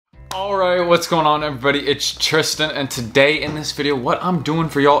Alright, what's going on everybody? It's Tristan, and today in this video what I'm doing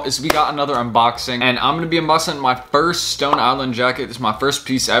for y'all is we got another unboxing, and I'm going to be unboxing my first Stone Island jacket. This is my first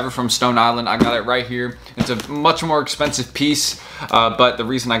piece ever from Stone Island. I got it right here. It's a much more expensive piece, but the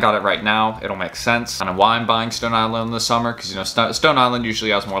reason I got it right now, it'll make sense. Kind of why I'm buying Stone Island in the summer, because you know Stone Island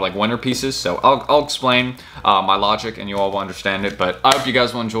usually has more like winter pieces, so I'll explain my logic and you all will understand it. But I hope you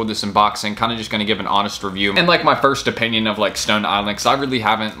guys will enjoy this unboxing. Kind of just going to give an honest review and like my first opinion of like Stone Island, because I really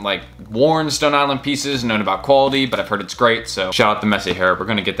haven't like worn Stone Island pieces, known about quality, but I've heard it's great. So shout out to messy hair. We're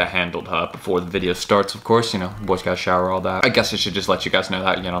gonna get that handled before the video starts, of course. You know, boys gotta shower, all that. I guess I should just let you guys know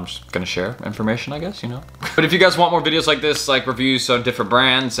that, you know, I'm just gonna share information, I guess, you know. But if you guys want more videos like this, like reviews on different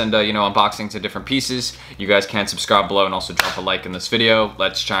brands and you know, unboxings of different pieces, you guys can subscribe below and also drop a like in this video.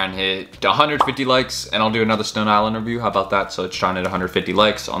 Let's try and hit 150 likes and I'll do another Stone Island review. How about that? So let's try and hit 150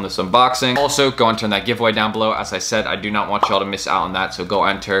 likes on this unboxing. Also, go and turn that giveaway down below. As I said, I do not want y'all to miss out on that, so go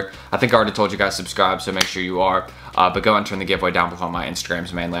enter. I think I already told you guys subscribe, so make sure you are. But go and turn the giveaway down below on my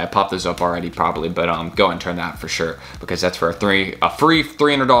Instagrams mainly. I popped those up already probably, but go and turn that for sure, because that's for a free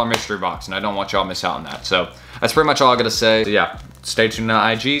 $300 mystery box, and I don't want y'all to miss out on that. So that's pretty much all I gotta say. So yeah, stay tuned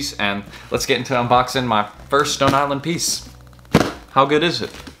on IGs, and let's get into unboxing my first Stone Island piece. How good is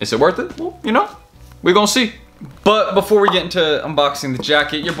it? Is it worth it? Well, you know, we're gonna see. But before we get into unboxing the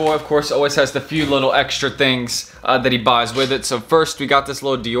jacket, your boy, of course, always has the few little extra things that he buys with it. So first, we got this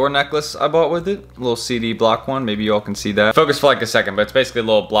little Dior necklace I bought with it. A little CD block one. Maybe you all can see that. Focus for like a second, but it's basically a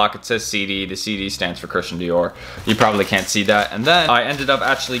little block. It says CD. The CD stands for Christian Dior. You probably can't see that. And then I ended up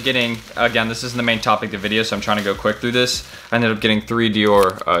actually getting, again, this isn't the main topic of the video, so I'm trying to go quick through this. I ended up getting 3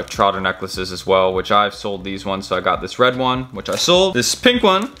 Dior Trotter necklaces as well, which I've sold these ones. So I got this red one, which I sold. This pink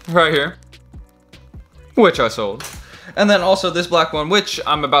one right here, which I sold. And then also this black one, which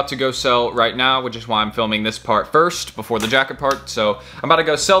I'm about to go sell right now, which is why I'm filming this part first before the jacket part. So I'm about to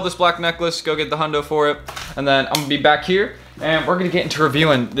go sell this black necklace, go get the hundo for it, and then I'm gonna be back here and we're gonna get into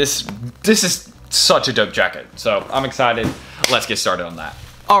reviewing this. This is such a dope jacket, so I'm excited. Let's get started on that.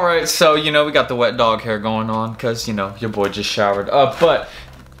 All right, so you know, we got the wet dog hair going on because you know, your boy just showered up, but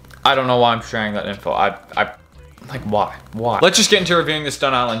I don't know why I'm sharing that info. Like, why? Let's just get into reviewing the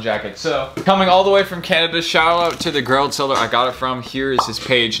Stone Island jacket. So, coming all the way from Canada, shout out to the grilled seller I got it from. Here is his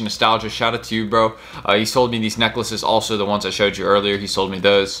page, Nostalgia. Shout out to you, bro. He sold me these necklaces, also the ones I showed you earlier. He sold me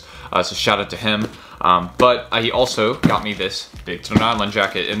those, so shout out to him. But he also got me this big Stone Island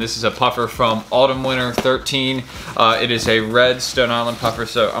jacket, and this is a puffer from Autumn Winter 13. It is a red Stone Island puffer,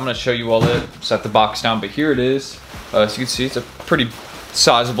 so I'm gonna show you all it. Set the box down, but here it is. As you can see, it's a pretty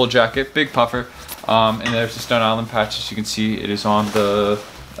sizable jacket, big puffer. And there's the Stone Island patch. As you can see, it is on the,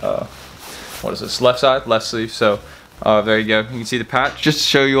 what is this, left side, left sleeve. So there you go. You can see the patch. Just to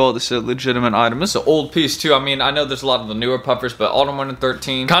show you all, this is a legitimate item. This is an old piece too. I mean, I know there's a lot of the newer puffers, but Autumn Winter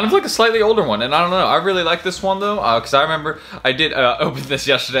 13, kind of like a slightly older one. And I don't know, I really like this one though, because I remember I did open this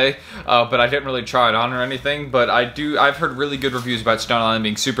yesterday, but I didn't really try it on or anything. But I've heard really good reviews about Stone Island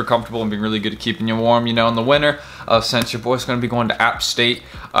being super comfortable and being really good at keeping you warm, you know, in the winter. Since your boy's gonna be going to App State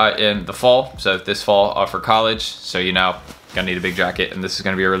in the fall, so this fall for college, so you know, gonna need a big jacket, and this is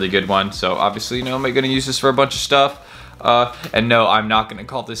gonna be a really good one. So obviously, you know, I'm gonna use this for a bunch of stuff. And no, I'm not gonna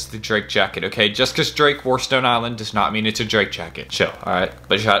call this the Drake jacket, okay? Just because Drake wore Stone Island does not mean it's a Drake jacket. Chill, alright?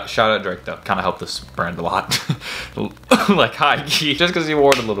 But shout out Drake though. Kind of helped this brand a lot. Like high key. Just because he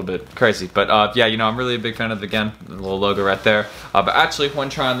wore it a little bit. Crazy. But yeah, you know, I'm really a big fan of it again. The little logo right there. But actually, when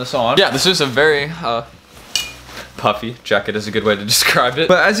trying this on, yeah, this is a very puffy jacket is a good way to describe it.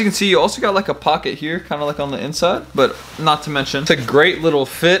 But as you can see, you also got like a pocket here, kind of like on the inside, but not to mention, it's a great little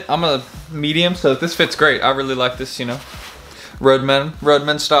fit. I'm a medium, so this fits great. I really like this, you know,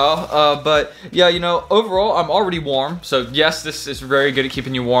 roadman style. But yeah, you know, overall, I'm already warm. So yes, this is very good at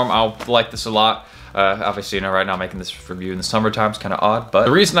keeping you warm. I'll like this a lot. Obviously, you know, right now making this review in the summertime is kind of odd, but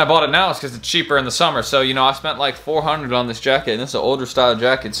the reason I bought it now is because it's cheaper in the summer. So, you know, I spent like $400 on this jacket, and this is an older style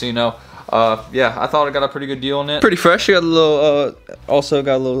jacket, so, you know, yeah, I thought I got a pretty good deal on it. Pretty fresh. You got a little, also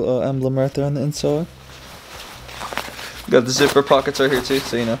got a little emblem right there on the inside. Got the zipper pockets right here too,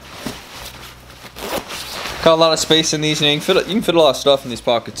 so you know. Got a lot of space in these, and you can fit a lot of stuff in these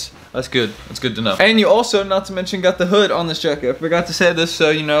pockets. That's good. That's good to know. And you also, not to mention, got the hood on this jacket. I forgot to say this,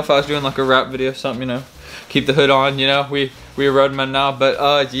 so you know, if I was doing like a rap video or something, you know, keep the hood on. You know, we are roadmen now.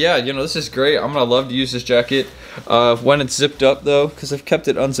 But yeah, you know, this is great. I'm gonna love to use this jacket when it's zipped up though, because I've kept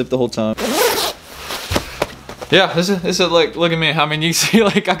it unzipped the whole time. yeah, this is like, look at me. I mean, you see,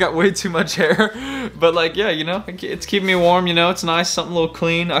 like, I got way too much hair, but like, yeah, you know, it's keeping me warm, you know, it's nice, something a little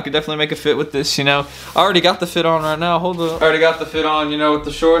clean. I could definitely make a fit with this, you know. I already got the fit on right now, hold up. I already got the fit on, you know, with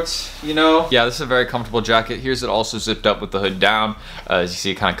the shorts, you know. Yeah, this is a very comfortable jacket. Here's it also zipped up with the hood down. As you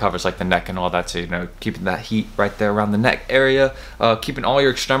see, it kind of covers like the neck and all that, so, you know, keeping that heat right there around the neck area, keeping all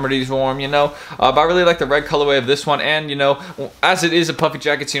your extremities warm, you know. But I really like the red colorway of this one, and, you know, as it is a puffy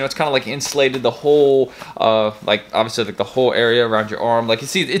jacket, so, you know, it's kind of like insulated the whole, like obviously like the whole area around your arm. Like you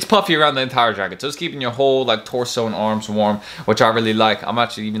see, it's puffy around the entire jacket, so it's keeping your whole like torso and arms warm, which I really like. I'm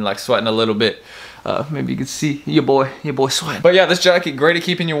actually even like sweating a little bit. Maybe you can see your boy sweating. But yeah, this jacket, great at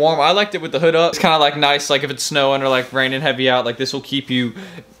keeping you warm. I liked it with the hood up. It's kind of like nice, like if it's snowing or like raining heavy out, like this will keep you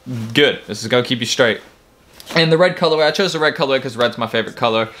good. This is gonna keep you straight. And the red colorway, I chose the red colorway because red's my favorite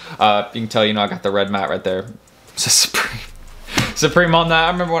color. You can tell, you know, I got the red mat right there. It's a Supreme on that.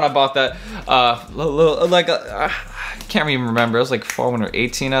 I remember when I bought that, I can't even remember. It was like fall winter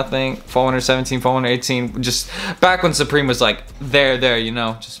 18, I think. Fall winter 17, fall winter 18. Just back when Supreme was like there, you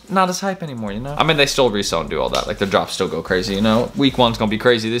know. Just not as hype anymore, you know. I mean, they still resell and do all that. Like the drops still go crazy, you know. Week 1's gonna be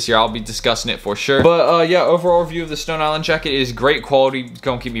crazy this year. I'll be discussing it for sure. But yeah, overall review of the Stone Island jacket is great quality. It's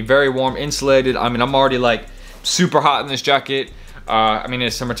gonna keep me very warm, insulated. I mean, I'm already like super hot in this jacket. I mean,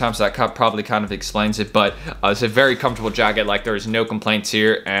 it's summertime, so that probably kind of explains it, but it's a very comfortable jacket. Like, there is no complaints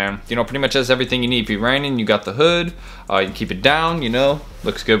here, and, you know, pretty much has everything you need. If you're raining, you got the hood. You can keep it down, you know,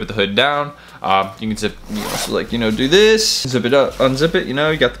 looks good with the hood down. You can zip, you know, so like, you know, do this, zip it up, unzip it, you know,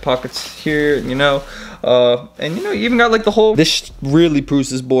 you got the pockets here, you know. And you know, you even got like the whole, this really proves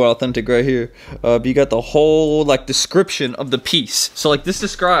this boy authentic right here. But you got the whole like description of the piece. So like this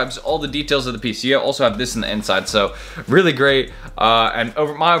describes all the details of the piece. You also have this in the inside, so really great. And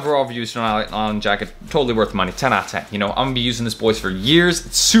my overall views on jacket, totally worth the money, 10 out of 10. You know, I'm gonna be using this boys for years.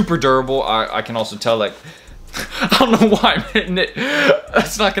 It's super durable. I can also tell, like, I don't know why I'm hitting it.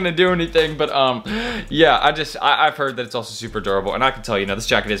 It's not gonna do anything, but yeah, I've heard that it's also super durable, and I can tell, you know, this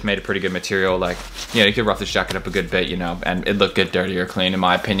jacket is made of pretty good material. Like, you know, you could rough this jacket up a good bit, you know, and it look good, dirty or clean. In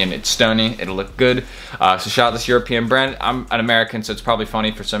my opinion, it's stony. It'll look good. So shout out this European brand. I'm an American, so it's probably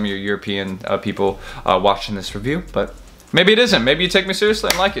funny for some of your European people watching this review, but maybe it isn't. Maybe you take me seriously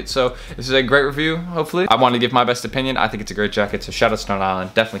and like it. So this is a great review, hopefully. I want to give my best opinion. I think it's a great jacket, so shout out Stone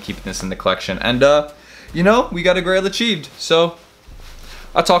Island. Definitely keeping this in the collection. And you know, we got a grail achieved. So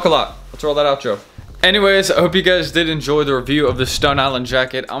I talk a lot. Let's roll that outro. Anyways, I hope you guys did enjoy the review of the Stone Island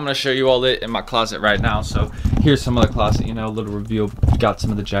jacket. I'm gonna show you all it in my closet right now. So here's some of the closet, you know, a little review. Got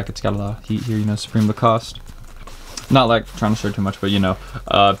some of the jackets, got a lot of heat here, you know, Supreme Lacoste. Not like trying to show too much, but you know,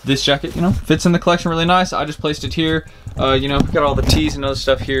 this jacket, you know, fits in the collection really nice. I just placed it here. You know, got all the tees and other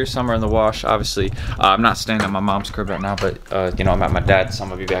stuff here. Some are in the wash, obviously. I'm not staying at my mom's crib right now, but you know, I'm at my dad's, so I'm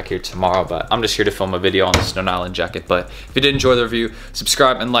gonna be back here tomorrow. But I'm just here to film a video on the Stone Island jacket. But if you did enjoy the review,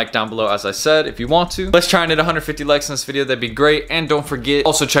 subscribe and like down below, as I said, if you want to. Let's try and hit 150 likes in this video. That'd be great. And don't forget,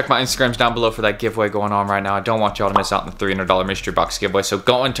 also check my Instagrams down below for that giveaway going on right now. I don't want y'all to miss out on the $300 mystery box giveaway. So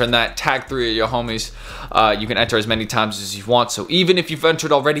go enter that. Tag 3 of your homies. You can enter as many times as you want. So even if you've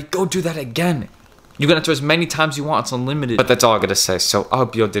entered already, go do that again. You can enter as many times you want. It's unlimited. But that's all I gotta say. So I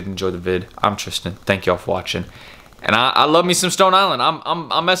hope y'all did enjoy the vid. I'm Tristan. Thank y'all for watching. And I love me some Stone Island.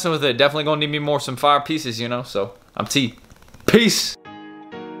 I'm messing with it. Definitely gonna need me some fire pieces, you know. So I'm T. Peace.